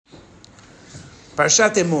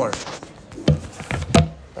Parashat Emor.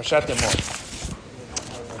 Parashat Emor.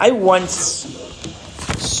 I once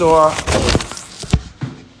saw a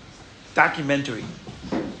documentary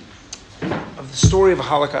of the story of a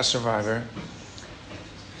Holocaust survivor.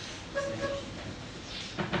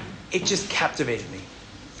 It just captivated me,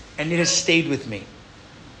 and it has stayed with me.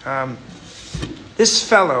 This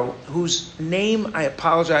fellow, whose name I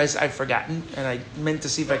apologize, I've forgotten, and I meant to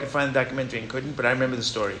see if I could find the documentary and couldn't, but I remember the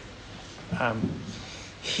story.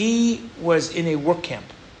 He was in a work camp.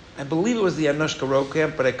 I believe it was the Anoshka Road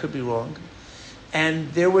camp, but I could be wrong.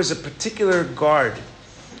 And there was a particular guard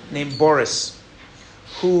named Boris,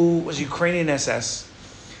 who was Ukrainian SS,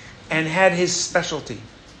 and had his specialty.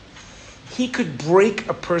 He could break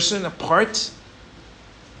a person apart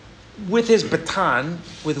with his baton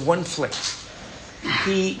with one flick.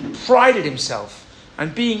 He prided himself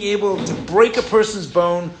on being able to break a person's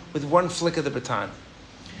bone with one flick of the baton.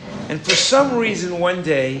 And for some reason, one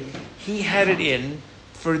day, he had it in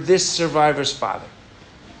for this survivor's father.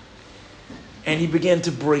 And he began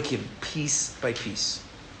to break him piece by piece.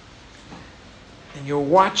 And you're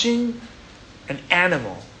watching an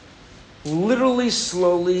animal literally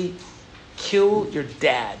slowly kill your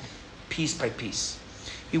dad piece by piece.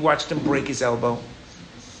 He watched him break his elbow.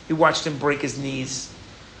 He watched him break his knees.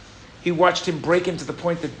 He watched him break him to the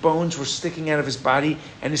point that bones were sticking out of his body,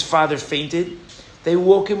 and his father fainted. They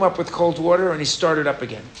woke him up with cold water, and he started up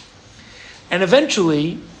again. And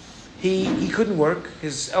eventually, he couldn't work.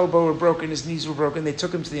 His elbow were broken, his knees were broken. They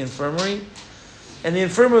took him to the infirmary, and the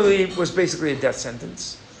infirmary was basically a death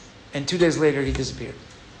sentence. And 2 days later, he disappeared.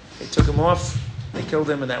 They took him off, they killed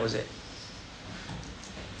him, and that was it.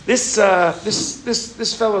 This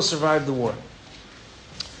fellow survived the war.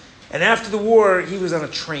 And after the war, he was on a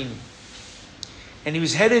train. And he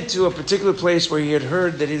was headed to a particular place where he had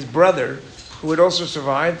heard that his brother, who had also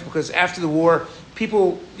survived, because after the war,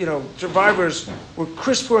 people, survivors were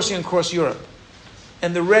crisscrossing across Europe.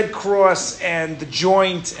 And the Red Cross and the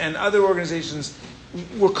Joint and other organizations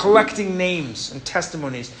were collecting names and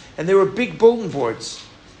testimonies. And there were big bulletin boards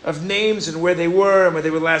of names and where they were and where they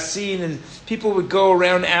were last seen, and people would go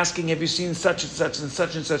around asking, have you seen such and such and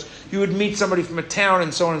such and such? You would meet somebody from a town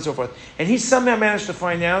and so on and so forth. And he somehow managed to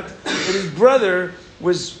find out that his brother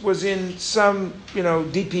was in some,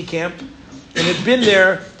 DP camp and had been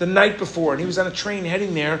there the night before, and he was on a train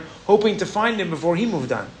heading there, hoping to find him before he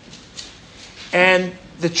moved on. And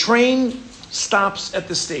the train stops at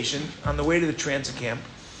the station on the way to the transit camp,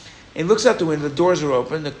 and he looks out the window, the doors are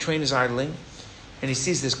open, the train is idling, and he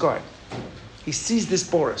sees this guard. He sees this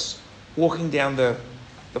Boris walking down the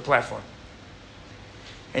platform.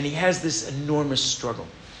 And he has this enormous struggle.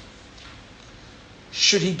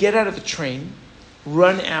 Should he get out of the train,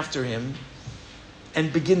 run after him,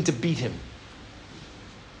 and begin to beat him?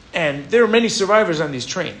 And there are many survivors on these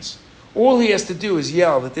trains. All he has to do is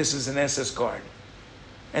yell that this is an SS guard.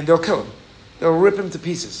 And they'll kill him. They'll rip him to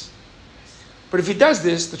pieces. But if he does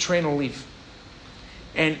this, the train will leave.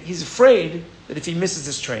 And he's afraid that if he misses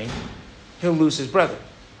this train, he'll lose his brother.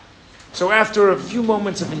 So after a few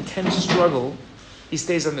moments of intense struggle, he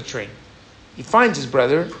stays on the train. He finds his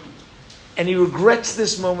brother, and he regrets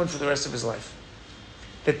this moment for the rest of his life.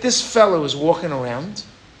 That this fellow is walking around,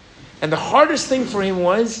 and the hardest thing for him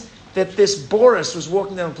was that this Boris was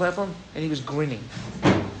walking down the platform, and he was grinning.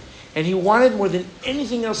 And he wanted more than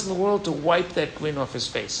anything else in the world to wipe that grin off his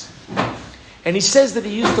face. And he says that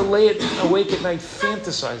he used to lay awake at night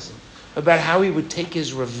fantasizing about how he would take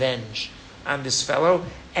his revenge on this fellow,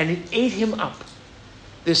 and it ate him up.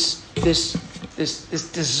 This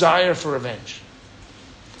desire for revenge.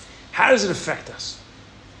 How does it affect us?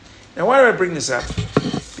 Now, why do I bring this up?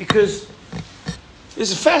 Because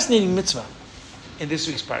there's a fascinating mitzvah in this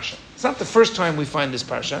week's parsha. It's not the first time we find this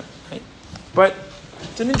parsha, right? But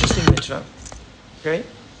it's an interesting mitzvah. Okay?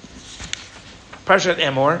 Parashat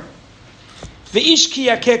Emor. If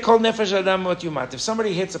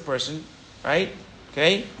somebody hits a person, right?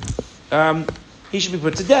 Okay? He should be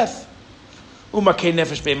put to death. And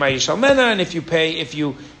if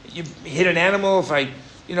you hit an animal, if I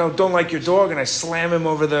don't like your dog and I slam him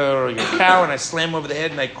over or your cow and I slam him over the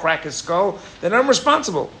head and I crack his skull, then I'm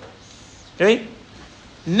responsible. Okay?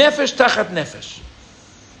 Nefesh tachat nefesh.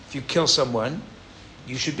 If you kill someone,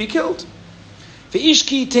 you should be killed. And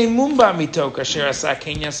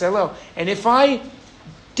if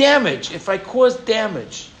I cause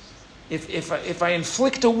damage, if I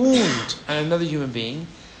inflict a wound on another human being,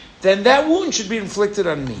 then that wound should be inflicted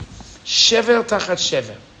on me. Shever tachat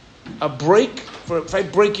shever. If I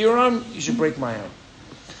break your arm, you should break my arm.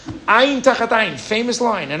 Ayin tachat ayin, famous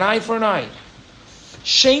line, an eye for an eye.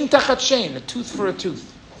 Shein tachat shein, a tooth for a tooth.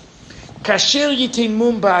 Kasher yitin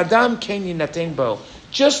mum ba'adam ken yinaten bo.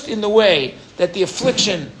 Just in the way that the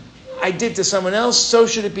affliction I did to someone else, so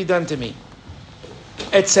should it be done to me,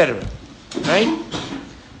 etc. Right?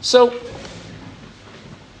 So,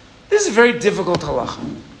 this is a very difficult halacha.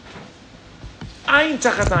 Ayin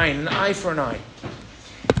tachat ayin, an eye for an eye.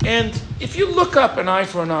 And if you look up an eye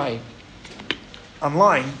for an eye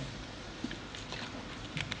online,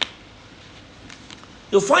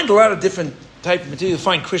 you'll find a lot of different type of material. You'll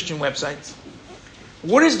find Christian websites.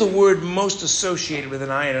 What is the word most associated with an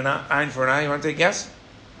eye and an eye for an eye? You want to take a guess?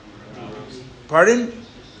 Pardon?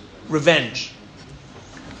 Revenge.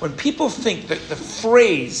 When people think that the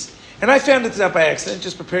phrase, and I found it out by accident,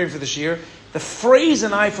 just preparing for this year, the phrase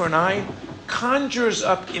an eye for an eye conjures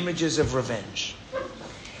up images of revenge.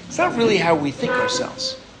 It's not really how we think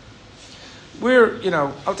ourselves.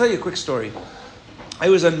 I'll tell you a quick story. I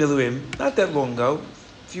was on Miluim, not that long ago,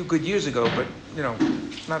 a few good years ago, but,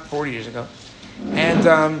 not 40 years ago.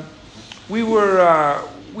 And we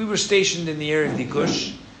were stationed in the area of the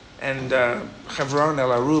Gush and Hebron, El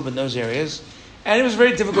Arub, and those areas. And it was a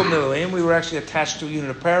very difficult Miluim. We were actually attached to a unit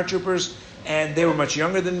of paratroopers, and they were much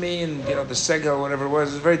younger than me, and, the Segel, whatever it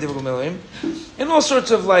was a very difficult Miluim. And all sorts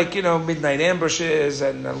of, midnight ambushes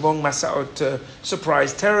and long masaot to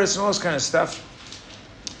surprise terrorists and all this kind of stuff.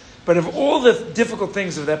 But of all the difficult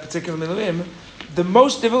things of that particular Miluim, the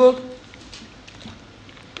most difficult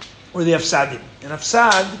were the Afsadim. And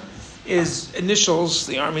Afsad is initials,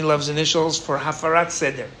 the army loves initials, for Hafarat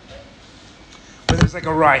Seder, when there's like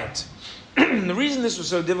a riot. The reason this was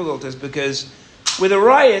so difficult is because with a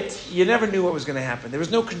riot, you never knew what was going to happen. There was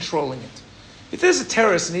no controlling it. If there's a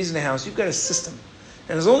terrorist and he's in the house, you've got a system.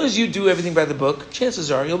 And as long as you do everything by the book,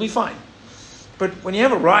 chances are you'll be fine. But when you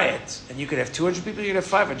have a riot, and you could have 200 people, you could have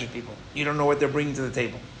 500 people. You don't know what they're bringing to the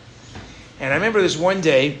table. And I remember this one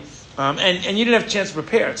day, and you didn't have a chance to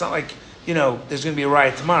prepare. It's not like, there's going to be a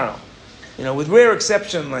riot tomorrow. With rare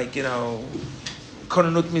exception,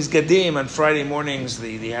 Konanut Mizgadim, on Friday mornings,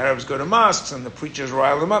 the Arabs go to mosques and the preachers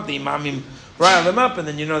rile them up, the imamim rile them up, and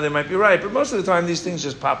then there might be a riot. But most of the time, these things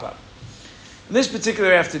just pop up. And this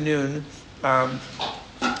particular afternoon,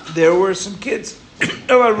 there were some kids.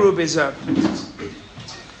 El Arub is a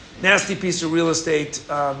nasty piece of real estate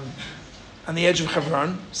on the edge of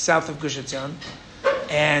Hebron, south of Gush Etzion,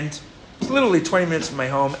 and literally 20 minutes from my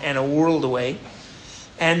home and a world away.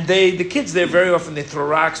 And the kids there, very often they throw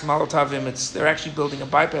rocks, Molotovim. They're actually building a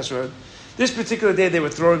bypass road. This particular day they were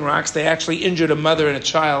throwing rocks. They actually injured a mother and a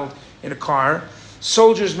child in a car.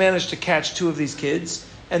 Soldiers managed to catch two of these kids,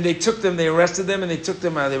 and they arrested them, and they took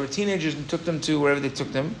them, they were teenagers, and took them to wherever they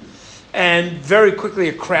took them. And very quickly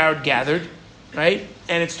a crowd gathered, right?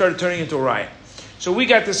 And it started turning into a riot. So we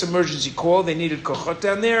got this emergency call. They needed kochot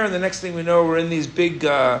down there, and the next thing we know, we're in these big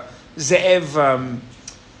Ze'ev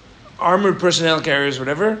armored personnel carriers,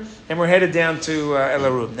 whatever, and we're headed down to El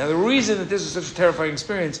Arub. Now, the reason that this is such a terrifying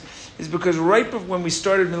experience is because right before when we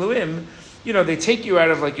started Miluim, they take you out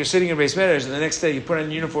of, you're sitting in base matters, and the next day you put on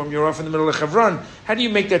a uniform, you're off in the middle of Hebron. How do you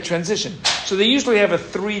make that transition? So they usually have a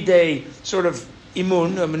 3-day sort of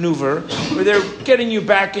imun, a maneuver, where they're getting you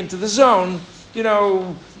back into the zone.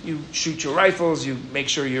 You shoot your rifles, you make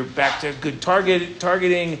sure you're back to good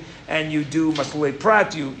targeting, and you do masulei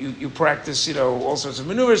prat, you practice, all sorts of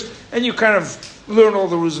maneuvers, and you kind of learn all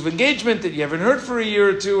the rules of engagement that you haven't heard for a year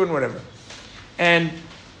or two and whatever. And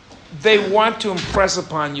they want to impress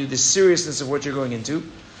upon you the seriousness of what you're going into.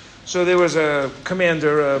 So there was a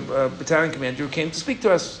commander, a battalion commander, who came to speak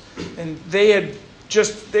to us, and they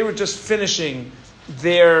were just finishing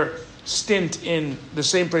their stint in the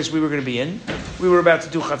same place we were going to be in. We were about to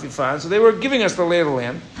do Chafifah, so they were giving us the lay of the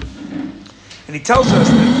land. And he tells us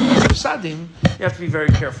that for Sadim, you have to be very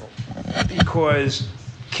careful, because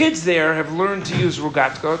kids there have learned to use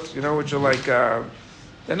rugatkot, which are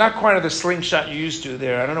they're not quite the slingshot you used to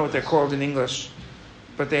there. I don't know what they're called in English,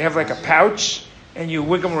 but they have a pouch, and you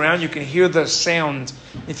wig them around, you can hear the sound.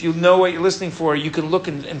 If you know what you're listening for, you can look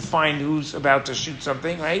and find who's about to shoot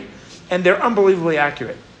something, right? And they're unbelievably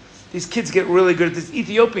accurate. These kids get really good at this.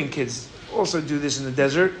 Ethiopian kids also do this in the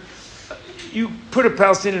desert. You put a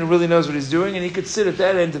Palestinian who really knows what he's doing, and he could sit at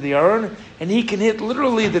that end of the Aron, and he can hit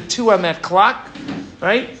literally the 2 on that clock,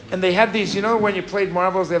 right? And they have these, when you played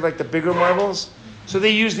marbles, they have the bigger marbles. So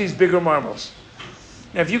they use these bigger marbles.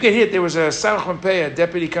 Now, if you get hit, there was a Sarach Mempei, a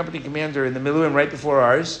deputy company commander in the Miluim right before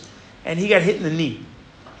ours, and he got hit in the knee.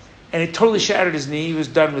 And it totally shattered his knee. He was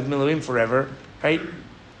done with Miluim forever, right?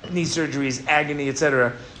 Knee surgeries, agony,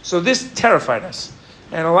 etc. So this terrified us.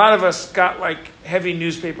 And a lot of us got heavy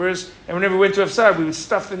newspapers, and whenever we went to Afsad, we would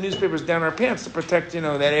stuff the newspapers down our pants to protect,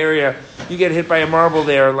 that area. You get hit by a marble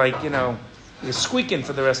there, You're squeaking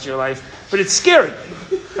for the rest of your life, but it's scary,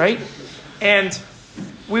 right? And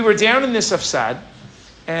we were down in this Afsad,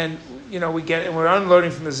 and we're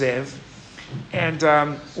unloading from the Zev, and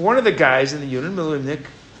one of the guys in the unit, Miluimnik,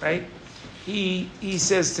 right? He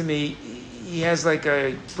says to me, he has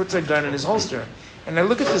puts a gun in his holster, and I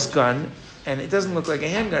look at this gun, and it doesn't look like a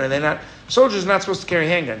handgun, and soldiers are not supposed to carry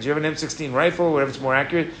handguns. You have an M16 rifle, whatever, it's more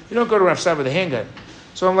accurate. You don't go to Afsad with a handgun.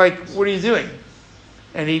 So I'm like, what are you doing?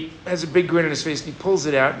 And he has a big grin on his face, and he pulls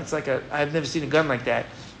it out, and it's I've never seen a gun like that.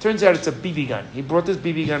 Turns out it's a BB gun. He brought this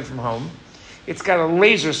BB gun from home. It's got a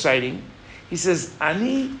laser sighting. He says,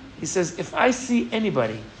 if I see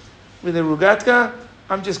anybody with a rugatka,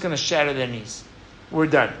 I'm just going to shatter their knees. We're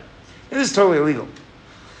done. And this is totally illegal.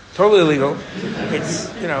 Totally illegal.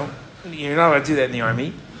 It's, you're not allowed to do that in the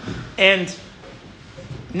army. And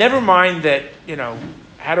never mind that,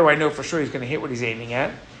 how do I know for sure he's going to hit what he's aiming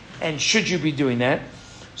at? And should you be doing that?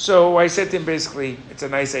 So I said to him, basically, it's a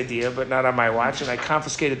nice idea, but not on my watch. And I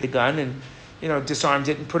confiscated the gun and, disarmed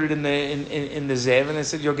it and put it in the Zev. And I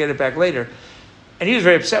said, you'll get it back later. And he was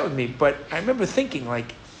very upset with me. But I remember thinking,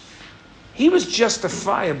 he was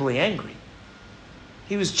justifiably angry.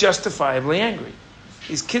 He was justifiably angry.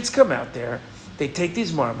 These kids come out there, they take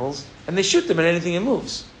these marbles, and they shoot them at anything that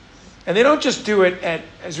moves. And they don't just do it at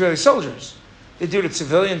Israeli soldiers. They do it at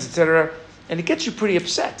civilians, etc. And it gets you pretty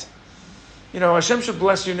upset. Hashem should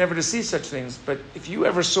bless you never to see such things. But if you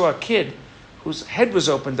ever saw a kid whose head was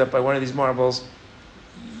opened up by one of these marbles,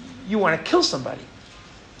 you want to kill somebody.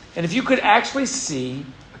 And if you could actually see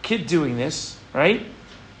a kid doing this, right,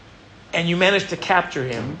 and you manage to capture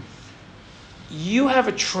him, you have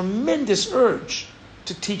a tremendous urge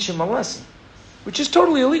to teach him a lesson, which is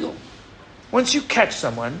totally illegal. Once you catch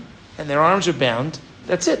someone and their arms are bound,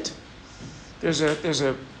 that's it. There's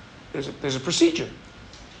a procedure.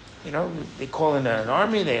 They call in an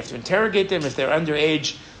army, they have to interrogate them. If they're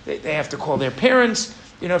underage, they have to call their parents.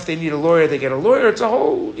 If they need a lawyer, they get a lawyer. It's a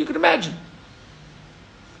whole, you can imagine.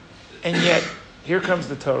 And yet, here comes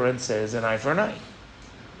the Torah and says, an eye for an eye.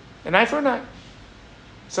 An eye for an eye.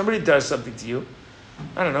 Somebody does something to you.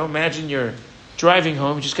 I don't know, imagine you're driving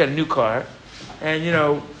home, you just got a new car, and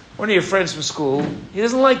one of your friends from school, he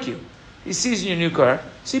doesn't like you. He sees you in your new car,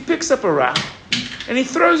 so he picks up a rock, and he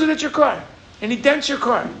throws it at your car, and he dents your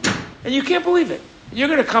car, and you can't believe it. You're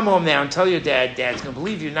going to come home now and tell your dad's going to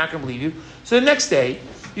believe you, not going to believe you. So the next day,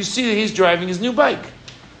 you see that he's driving his new bike.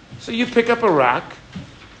 So you pick up a rock,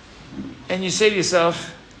 and you say to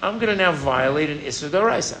yourself, I'm going to now violate an Isser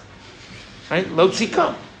D'Oraisa. Right? Lo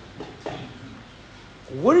tzikam.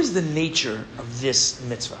 What is the nature of this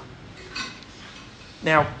mitzvah?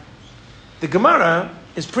 Now, the Gemara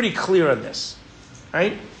is pretty clear on this.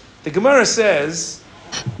 Right? The Gemara says,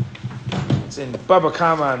 it's in Baba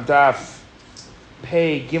Kama and Daf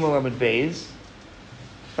Pei Gimel Amud Beis,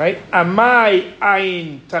 right? Amai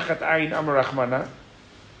ayin tachat ayin amar Rachmana,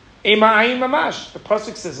 ema ayin mamash. The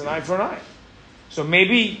pasuk says an eye for an eye, so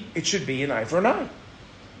maybe it should be an eye for an eye,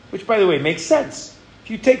 which, by the way, makes sense.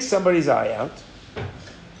 If you take somebody's eye out,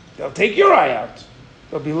 they'll take your eye out.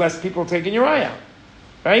 There'll be less people taking your eye out,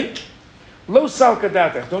 right? Lo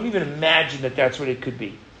salkadata. Don't even imagine that that's what it could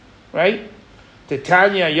be, right?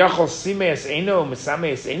 Titania yachol simeas eno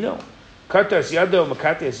mesameas eno. Katas yado,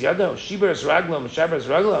 makates yado, shibaras raglo, mashabaras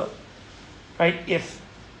raglo. Right?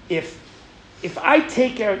 If I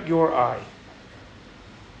take out your eye,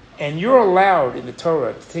 and you're allowed in the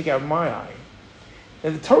Torah to take out my eye,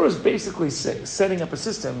 then the Torah is basically setting up a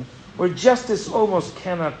system where justice almost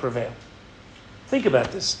cannot prevail. Think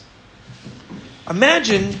about this.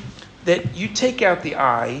 Imagine that you take out the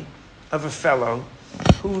eye of a fellow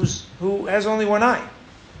who has only one eye.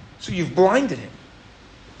 So you've blinded him.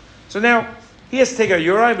 So now, he has to take out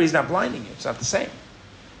your eye, but he's not blinding you. It's not the same.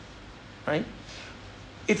 Right?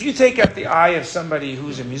 If you take out the eye of somebody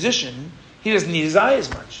who's a musician, he doesn't need his eye as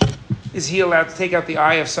much. Is he allowed to take out the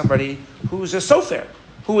eye of somebody who's a sofer,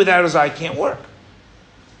 who without his eye can't work?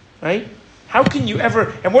 Right? How can you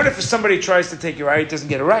ever... And what if somebody tries to take your eye, it doesn't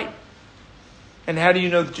get it right? And how do you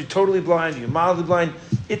know that you're totally blind, you're mildly blind?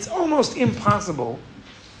 It's almost impossible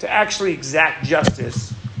to actually exact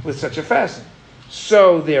justice with such a fashion.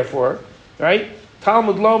 So, therefore, right?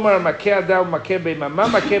 Talmud lomar makeh adam makeh be'mama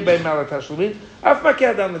makeh be'mal tashlumin af makeh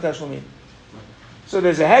adam l'tashlumin. So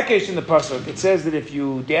there's a hakesh in the pasuk. It says that if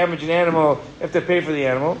you damage an animal, you have to pay for the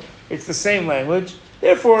animal. It's the same language.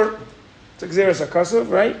 Therefore, it's a gzeras hakasuv,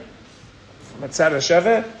 right? Matzad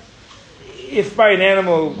hashava. If by an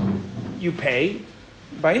animal you pay,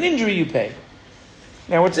 by an injury you pay.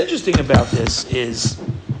 Now, what's interesting about this is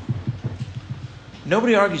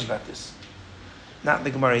nobody argues about this. Not in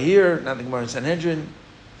the Gemara here, not in the Gemara in Sanhedrin.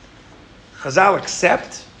 Chazal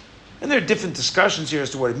accept, and there are different discussions here as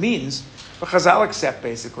to what it means, but Chazal accept,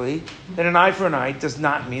 basically, that an eye for an eye does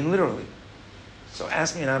not mean literally. So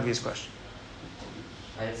ask me an obvious question.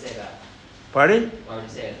 Why did it say that? Pardon? Why would you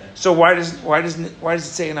say it then? So why does it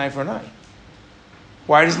say an eye for an eye?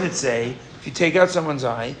 Why doesn't it say, if you take out someone's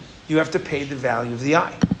eye, you have to pay the value of the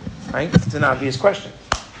eye? Right? It's an obvious question.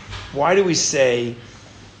 Why do we say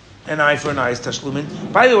an eye for an eye is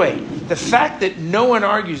tashlumin? By the way, the fact that no one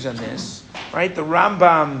argues on this, right? The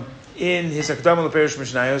Rambam in his Akdama L'Perush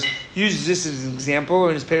Mishnayos uses this as an example, or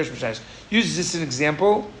in his Perush Mishnayos, uses this as an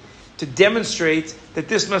example to demonstrate that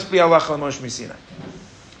this must be Allah al Moshe Sinai.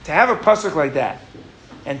 To have a pasuk like that,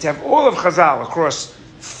 and to have all of Chazal across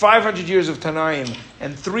 500 years of Tanaim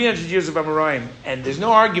and 300 years of Amoraim, and there's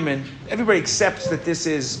no argument, everybody accepts that this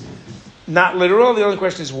is not literal. The only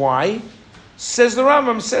question is why. Says the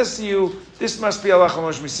Rambam, says to you, this must be Allah al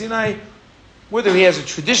Moshe Sinai. Whether he has a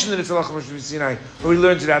tradition that it's Allah al Moshe Sinai, or he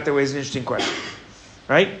learns it out that way is an interesting question.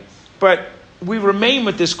 Right? But we remain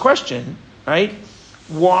with this question, right?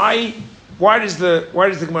 Why does the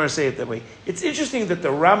Gemara say it that way? It's interesting that the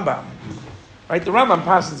Rambam, right? The Rambam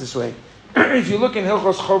passes this way. If you look in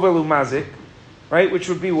Hilchos Chovel Umazik, right, which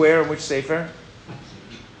would be where, in which sefer?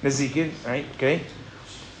 Nezikin, right? Okay.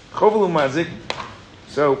 Chovel Umazik.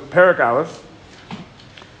 So Perak Aleph.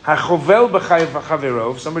 HaChovel b'chayev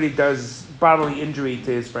v'chaverov. Somebody does bodily injury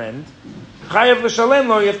to his friend. Chayev l'shalem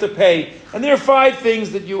lo. You have to pay, and there are 5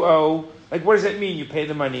 things that you owe. Like, what does that mean? You pay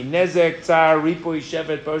the money. Nezek, tzar, ripui,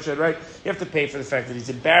 shevet, poshet, right? You have to pay for the fact that he's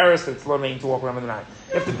embarrassed, that it's low to walk around with an eye.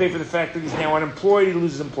 You have to pay for the fact that he's now unemployed, he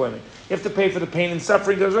loses employment. You have to pay for the pain and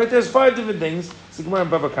suffering. Goes right. There's 5 different things. It's the Gemara in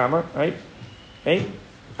Bava Kama, right? Okay.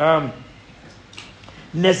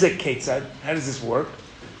 Nezek ketzad. How does this work?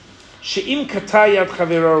 She'im katayat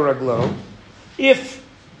chavero raglo. If,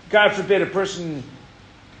 God forbid, a person,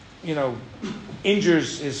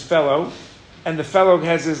 injures his fellow, and the fellow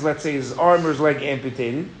has his, let's say, his arm or his leg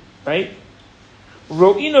amputated, right?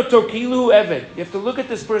 Ro'ino tokilu eved. You have to look at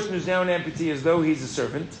this person who's now an amputee as though he's a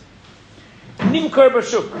servant. Nimkar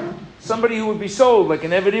b'shuk. Somebody who would be sold, like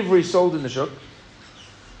an Eved Ivri sold in the shuk.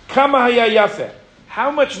 Kama haya yafeh.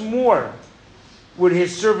 How much more would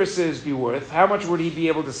his services be worth? How much would he be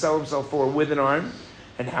able to sell himself for with an arm?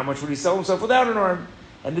 And how much would he sell himself without an arm?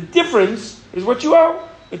 And the difference is what you owe.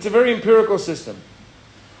 It's a very empirical system.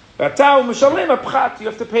 You have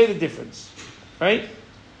to pay the difference, right?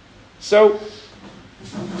 So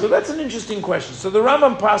that's an interesting question. So the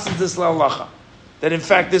Rambam passes this la'alacha, that in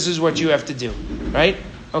fact this is what you have to do, right?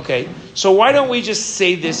 Okay, so why don't we just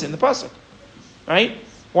say this in the pasuk, right?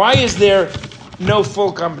 Why is there no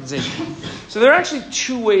full compensation? So there are actually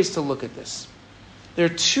 2 ways to look at this. There are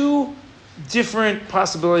 2 different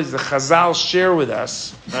possibilities that Chazal share with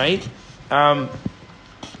us, right?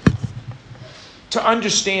 To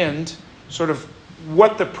understand sort of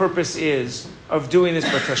what the purpose is of doing this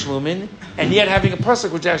b'tashlumin, and yet having a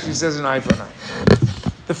pasuk which actually says an eye for an eye.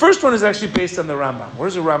 The first one is actually based on the Rambam. What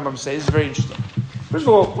does the Rambam say? This is very interesting. First of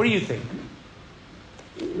all, what do you think?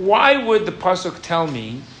 Why would the pasuk tell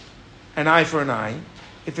me an eye for an eye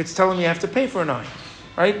if it's telling me I have to pay for an eye?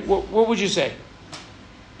 Right? What would you say?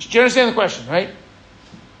 Do you understand the question, right?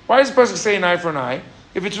 Why does the pasuk say an eye for an eye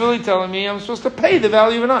if it's really telling me I'm supposed to pay the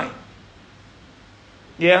value of an eye?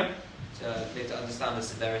 Yeah? To understand the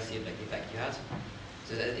severity of the effect you had.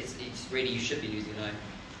 So it's really, you should be losing an eye.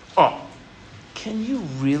 Oh, can you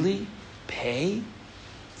really pay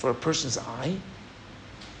for a person's eye?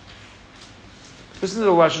 Listen to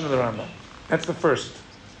the lashon of the Rambam. That's the first,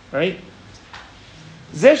 right?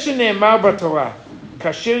 By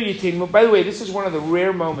the way, this is one of the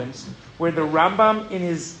rare moments where the Rambam in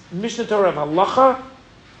his Mishnah Torah of Halacha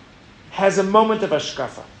has a moment of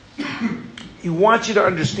ashkafa. He wants you to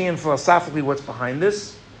understand philosophically what's behind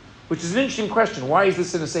this, which is an interesting question. Why is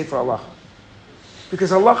this in a Sefer Halacha?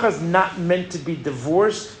 Because Halacha is not meant to be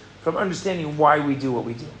divorced from understanding why we do what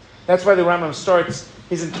we do. That's why the Rambam starts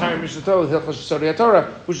his entire Mishnah Torah, Hilchos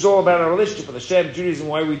Torah, which is all about our relationship with Hashem, Judaism,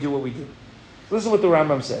 why we do what we do. Listen what the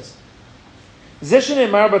Rambam says.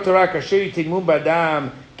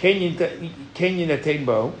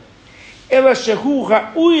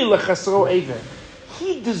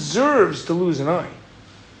 He deserves to lose an eye.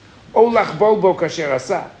 The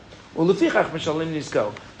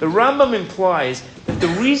Rambam implies that the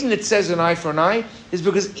reason it says an eye for an eye is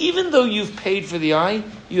because even though you've paid for the eye,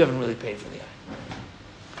 you haven't really paid for the eye.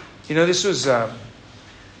 This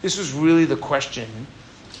was really the question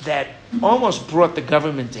that almost brought the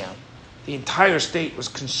government down. The entire state was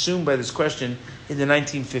consumed by this question in the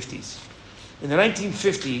 1950s. In the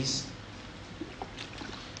 1950s,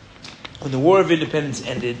 when the War of Independence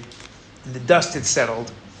ended, and the dust had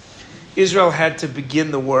settled, Israel had to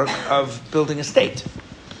begin the work of building a state.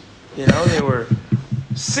 There were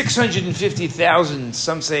 650,000,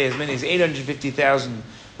 some say as many as 850,000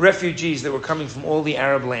 refugees that were coming from all the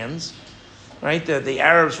Arab lands. Right? The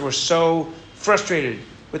Arabs were so frustrated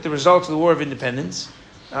with the results of the War of Independence.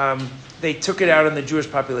 They took it out on the Jewish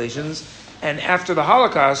populations. And after the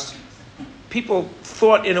Holocaust, people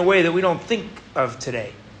thought in a way that we don't think of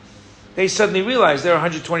today. They suddenly realized there are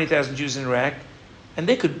 120,000 Jews in Iraq, and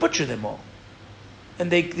they could butcher them all.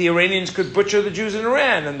 And the Iranians could butcher the Jews in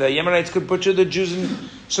Iran, and the Yemenites could butcher the Jews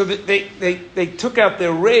so that they took out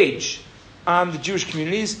their rage on the Jewish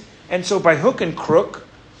communities. And so by hook and crook,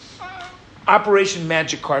 Operation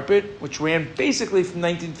Magic Carpet, which ran basically from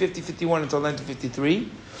 1950-51 until 1953,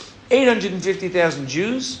 850,000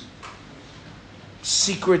 Jews,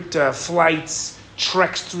 secret flights,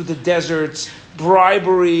 treks through the deserts,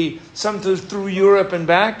 bribery, some through Europe and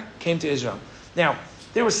back, came to Israel. Now,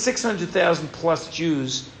 there were 600,000 plus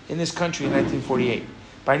Jews in this country in 1948.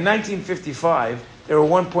 By 1955, there were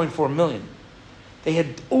 1.4 million. They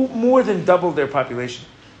had more than doubled their population.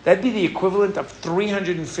 That'd be the equivalent of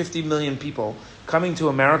 350 million people coming to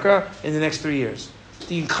America in the next 3 years.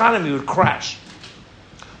 The economy would crash.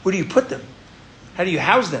 Where do you put them? How do you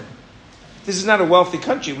house them? This is not a wealthy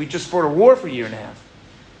country. We just fought a war for a year and a half.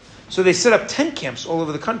 So they set up tent camps all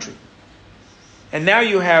over the country. And now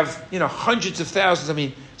you have, hundreds of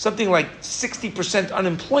thousands, something like 60%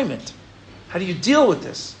 unemployment. How do you deal with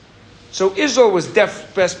this? So Israel was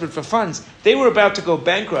desperate for funds. They were about to go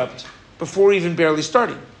bankrupt before even barely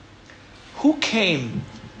starting. Who came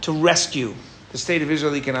to rescue the state of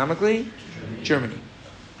Israel economically? Germany.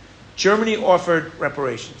 Germany offered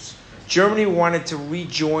reparations. Germany wanted to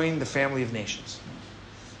rejoin the family of nations.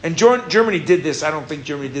 And Germany did this. I don't think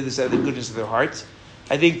Germany did this out of the goodness of their hearts.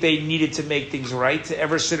 I think they needed to make things right, to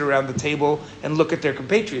ever sit around the table and look at their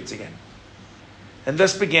compatriots again. And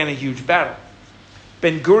thus began a huge battle.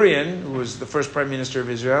 Ben-Gurion, who was the first prime minister of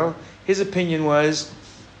Israel, his opinion was,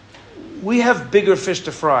 we have bigger fish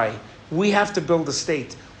to fry. We have to build a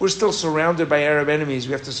state. We're still surrounded by Arab enemies.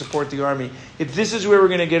 We have to support the army. If this is where we're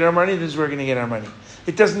going to get our money, this is where we're going to get our money.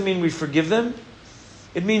 It doesn't mean we forgive them.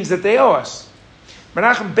 It means that they owe us.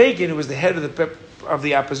 Menachem Begin, who was the head of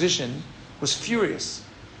the opposition, was furious.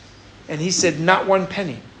 And he said, not one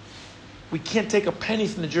penny. We can't take a penny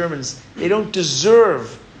from the Germans. They don't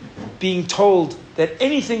deserve being told that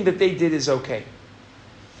anything that they did is okay.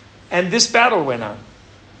 And this battle went on.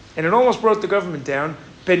 And it almost brought the government down.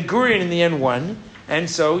 Ben-Gurion in the end won. And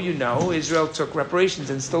so, Israel took reparations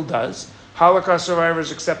and still does. Holocaust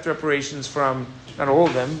survivors accept reparations from, not all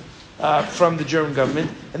of them, from the German government.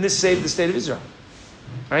 And this saved the state of Israel.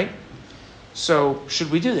 Right? So, should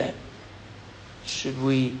we do that? Should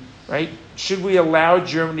we allow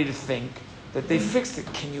Germany to think that they fixed it?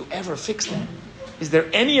 Can you ever fix that? Is there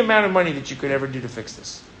any amount of money that you could ever do to fix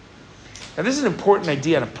this? Now, this is an important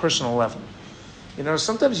idea on a personal level.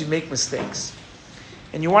 Sometimes you make mistakes,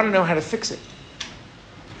 and you want to know how to fix it.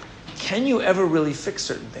 Can you ever really fix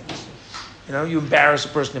certain things? You embarrass a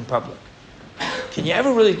person in public. Can you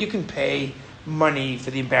ever really, you can pay money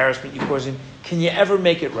for the embarrassment you cause him. Can you ever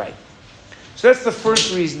make it right? So that's the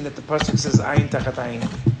first reason that the pasuk says, ayin tachat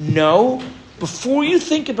ayin. Know, before you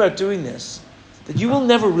think about doing this, that you will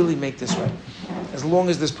never really make this right, as long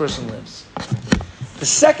as this person lives. The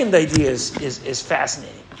second idea is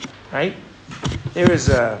fascinating, right? This is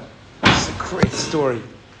a great story,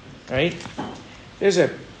 right? There's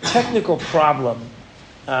a technical problem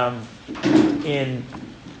in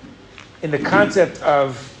the concept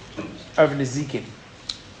of Nezikin,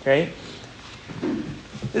 okay?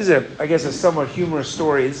 This is a somewhat humorous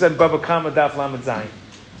story. This is on Baba Kama Daf Lamed Zayin.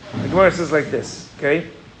 The Gemara says like this, okay?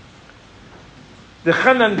 The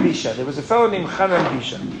Chanan Bisha, there was a fellow named Chanan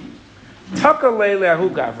Bisha. Taka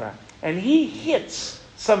le'le'ahu gavra, and he hits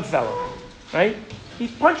some fellow, right? He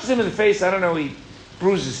punches him in the face. I don't know. He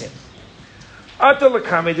bruises him. Ata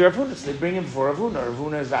lekame de Rav Huna. So they bring him before Rav Huna. Rav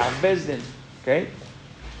Huna is the Av Bezdin. Okay.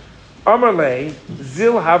 Amar le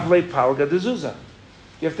zil havle palga de zuzah.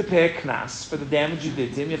 You have to pay a knas for the damage you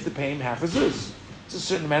did to him. You have to pay him half a zuz. It's a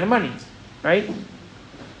certain amount of money, right?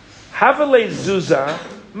 Havale zuzah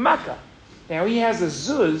maka. Now he has a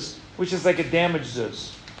zuz, which is like a damaged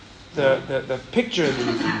zuz. The picture,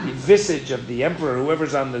 the visage of the emperor,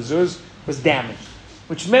 whoever's on the zuz, was damaged.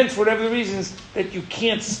 Which meant, for whatever the reasons, that you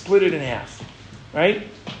can't split it in half. Right?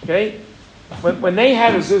 Okay? When they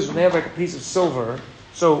had a zuz, when they have like a piece of silver,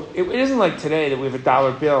 so it isn't like today that we have a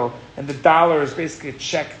dollar bill, and the dollar is basically a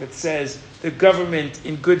check that says the government,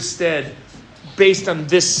 in good stead, based on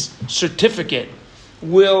this certificate,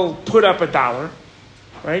 will put up $1.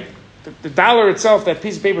 Right? the dollar itself, that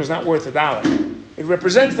piece of paper is not worth $1. It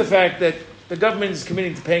represents the fact that the government is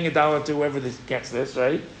committing to paying $1 to whoever gets this,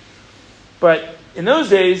 right? But in those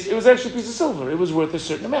days, it was actually a piece of silver. It was worth a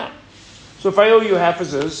certain amount. So if I owe you half a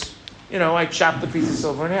zuz, I chopped the piece of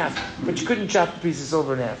silver in half. But you couldn't chop the piece of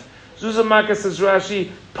silver in half. Zuzah Maka says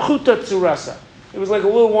Rashi, Pchuta Tsurasa. It was like a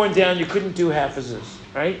little worn down, you couldn't do half a zuz,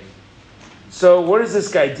 right? So what does this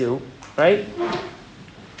guy do, right?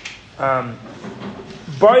 So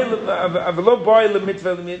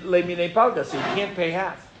you can't pay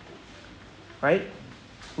half, right?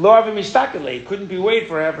 Lo avim mishtakale, he couldn't be weighed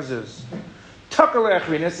for half a zuz. Takale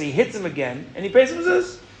achrinas, he hits him again, and he pays him a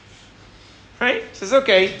zuz. Right? He says,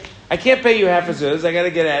 okay, I can't pay you half a zuz, I got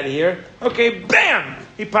to get out of here. Okay, bam!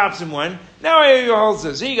 He pops him one. Now I owe you a whole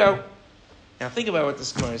zuz. Here you go. Now think about what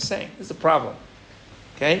this Gemara is saying. This is a problem.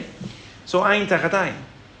 Okay? So ayin tachat ayin.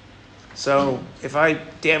 So if I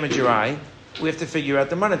damage your eye, we have to figure out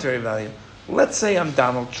the monetary value. Let's say I'm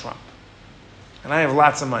Donald Trump, and I have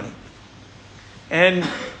lots of money. And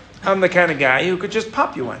I'm the kind of guy who could just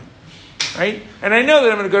pop you one. Right? And I know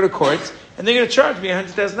that I'm going to go to court, and they're going to charge me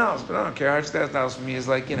 $100,000. But I don't care. $100,000 for me is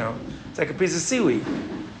like, it's like a piece of seaweed.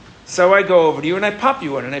 So I go over to you, and I pop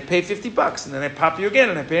you one, and I pay $50. And then I pop you again,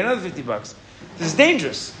 and I pay another $50. This is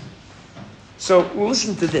dangerous. So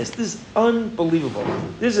listen to this. This is unbelievable.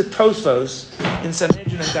 This is a Tosfos in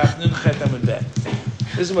Sanhedrin and Daf Nun Chet Amud Bet.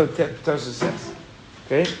 This is what Tosfos says.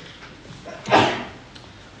 Okay?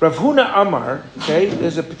 Rav Huna Amar, okay,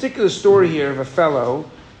 there's a particular story here of a fellow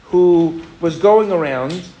who was going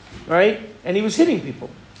around, right, and he was hitting people,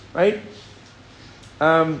 right?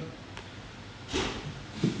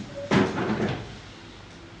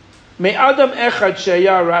 Me Adam Echad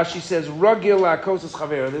Shaya, Rashi says, Ragil Akosas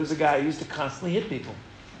Chavera. There was a guy who used to constantly hit people,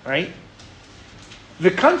 right?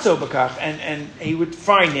 V'kanso Bakach, and he would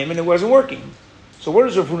find him, and it wasn't working. So what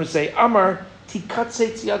does Rav Huna say? Amar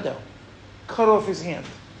Tikatsetz Yado. Cut off his hand.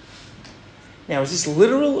 Now, is this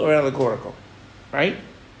literal or allegorical? Right?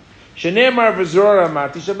 Shenemar v'zora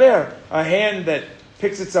mati shaber. A hand that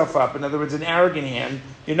picks itself up. In other words, an arrogant hand.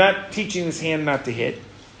 You're not teaching this hand not to hit.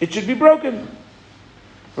 It should be broken.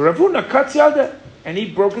 Rav Huna cuts yada, and he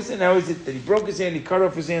broke his hand. How is it that he broke his hand? He cut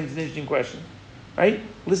off his hand. It's an interesting question, right?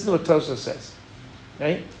 Listen to what Tosa says.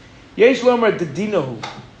 Right? Yesh lomar dedinahu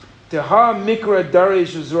teha mikra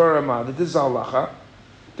darish v'zora ma. This is halacha.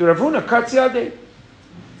 The Rav Huna cuts yada.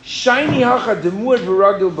 Shiny hacha demuad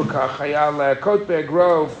v'ragil b'kach hayal kot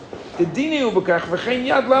be'grove dedinu b'kach v'chein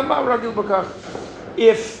yad lama ragil b'kach.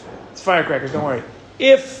 If it's firecrackers, don't worry.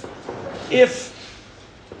 If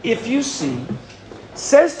you see,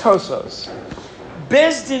 says Tosos,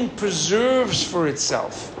 Bezdin preserves for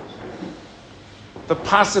itself the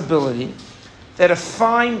possibility that a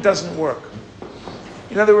fine doesn't work.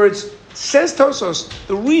 In other words, says Tosos,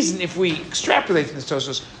 the reason, if we extrapolate from this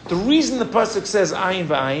Tosos, the reason the pasuk says ayin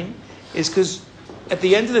v'ayin is because at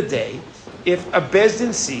the end of the day, if a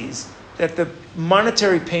Bezdin sees that the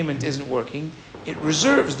monetary payment isn't working, it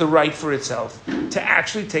reserves the right for itself to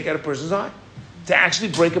actually take out a person's eye, to actually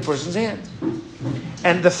break a person's hand.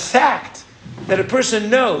 And the fact that a person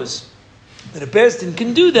knows that a Bezdin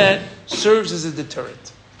can do that serves as a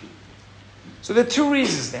deterrent. So there are two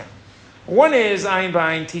reasons now. One is, ayin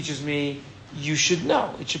b'ayin teaches me, you should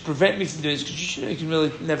know. It should prevent me from doing this because you can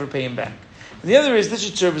really never pay him back. And the other is, this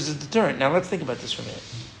should serve as a deterrent. Now let's think about this for a minute.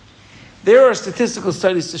 There are statistical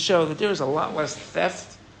studies to show that there is a lot less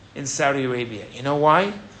theft in Saudi Arabia. You know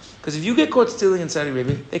why? Because if you get caught stealing in Saudi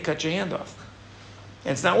Arabia, they cut your hand off.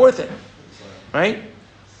 And it's not worth it. Right?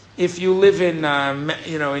 If you live in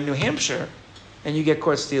in New Hampshire and you get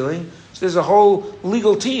caught stealing, so there's a whole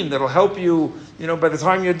legal team that'll help you, by the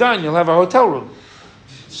time you're done, you'll have a hotel room.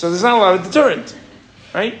 So there's not a lot of deterrent,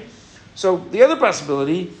 right? So the other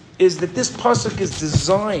possibility is that this pasuk is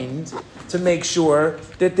designed to make sure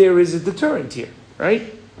that there is a deterrent here,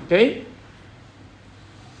 right? Okay?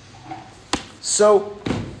 So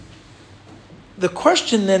the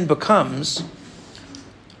question then becomes,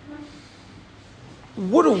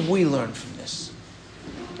 what do we learn from this?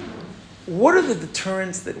 What are the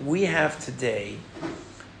deterrents that we have today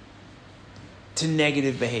to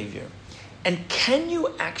negative behavior? And can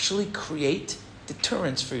you actually create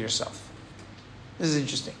deterrents for yourself? This is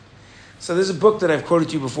interesting. So there's a book that I've quoted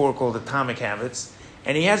to you before called Atomic Habits,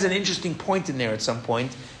 and he has an interesting point in there at some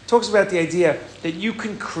point. He talks about the idea that you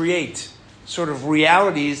can create sort of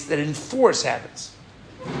realities that enforce habits.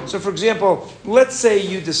 So for example, let's say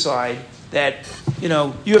you decide that, you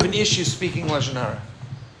have an issue speaking Lashon Hara,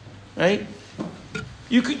 right?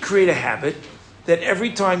 You could create a habit that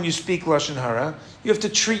every time you speak Lashon Hara, you have to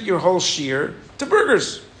treat your whole shir to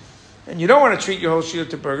burgers. And you don't want to treat your whole shiur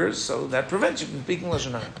to burgers, so that prevents you from speaking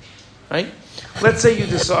Lashon Hara. Right? Let's say you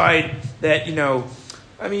decide that,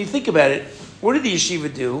 you think about it. What did the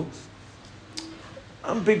yeshiva do?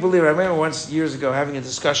 I'm a big believer. I remember once years ago having a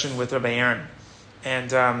discussion with Rabbi Aaron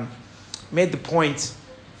and made the point,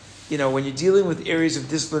 when you're dealing with areas of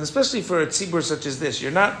discipline, especially for a tzibur such as this,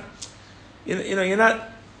 you're not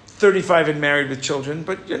 35 and married with children,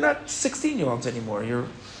 but you're not 16-year-olds anymore. You're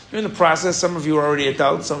in the process. Some of you are already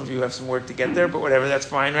adults. Some of you have some work to get there, but whatever, that's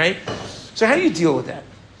fine, right? So how do you deal with that,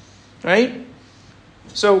 right?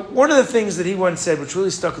 So one of the things that he once said, which really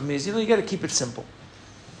stuck with me, is, you got to keep it simple.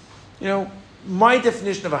 My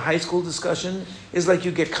definition of a high school discussion is like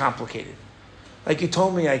you get complicated. Like you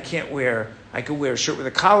told me I could wear a shirt with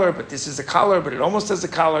a collar, but this is a collar, but it almost has a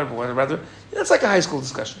collar, but whatever. That's like a high school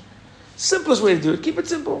discussion. Simplest way to do it, keep it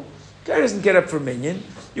simple. Guy doesn't get up for minyan.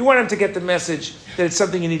 You want him to get the message that it's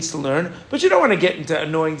something he needs to learn, but you don't want to get into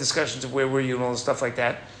annoying discussions of where were you and all this stuff like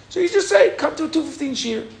that. So you just say, come to a 2:15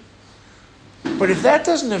 shiur. But if that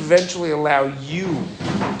doesn't eventually allow you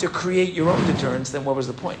to create your own deterrence, then what was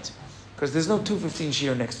the point? Because there's no 2:15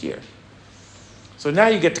 shiur next year. So now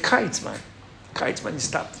you get the kites, man. You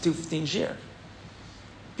stop the 2:15 shiur.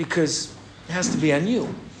 Because it has to be on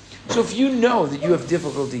you. So if you know that you have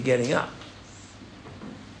difficulty getting up,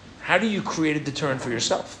 how do you create a deterrent for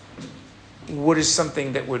yourself? What is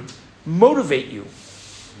something that would motivate you?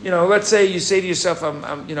 Let's say you say to yourself,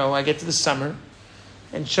 I get to the summer,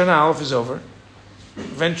 and Shana Aleph is over.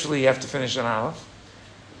 Eventually you have to finish Shana Aleph.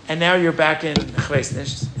 And now you're back in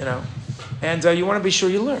Chveisnish, and you want to be sure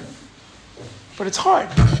you learn. But it's hard.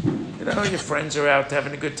 Your friends are out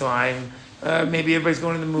having a good time. Maybe everybody's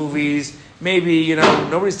going to the movies. Maybe,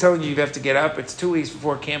 nobody's telling you have to get up. It's 2 weeks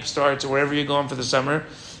before camp starts or wherever you're going for the summer.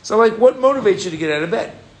 So, what motivates you to get out of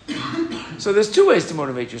bed? So there's two ways to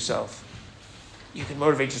motivate yourself. You can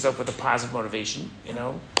motivate yourself with a positive motivation,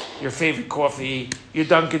 your favorite coffee, your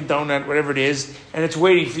Dunkin' Donut, whatever it is, and it's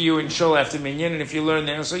waiting for you in shul after minyan, and if you learn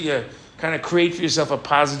there, so you kind of create for yourself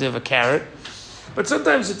a carrot. But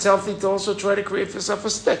sometimes it's healthy to also try to create for yourself a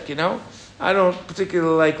stick, I don't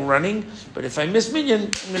particularly like running, but if I miss minyan,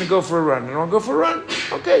 I'm going to go for a run. And I'll go for a run,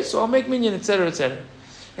 okay, so I'll make minyan, etc., etc.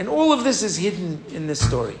 And all of this is hidden in this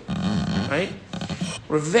story, right?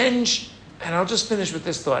 Revenge, and I'll just finish with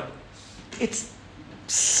this thought. It's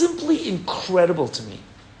simply incredible to me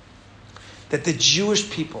that the Jewish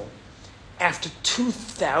people, after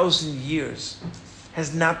 2,000 years,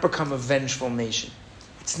 has not become a vengeful nation.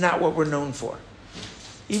 It's not what we're known for.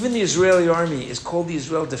 Even the Israeli army is called the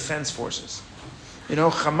Israel Defense Forces.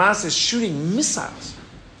 Hamas is shooting missiles.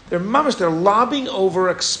 They're lobbing over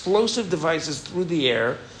explosive devices through the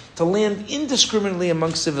air to land indiscriminately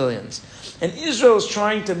amongst civilians. And Israel is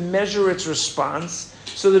trying to measure its response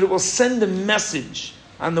so that it will send a message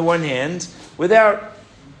on the one hand without,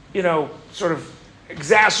 sort of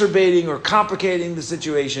exacerbating or complicating the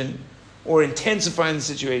situation or intensifying the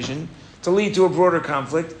situation to lead to a broader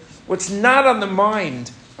conflict. What's not on the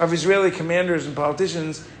mind of Israeli commanders and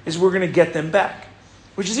politicians is we're going to get them back,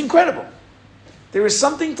 which is incredible. There is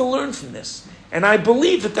something to learn from this. And I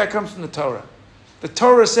believe that comes from the Torah. The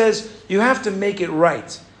Torah says you have to make it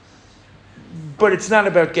right, but it's not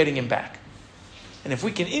about getting him back. And if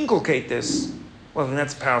we can inculcate this, well, then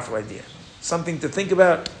that's a powerful idea. Something to think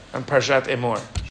about on Parashat Emor.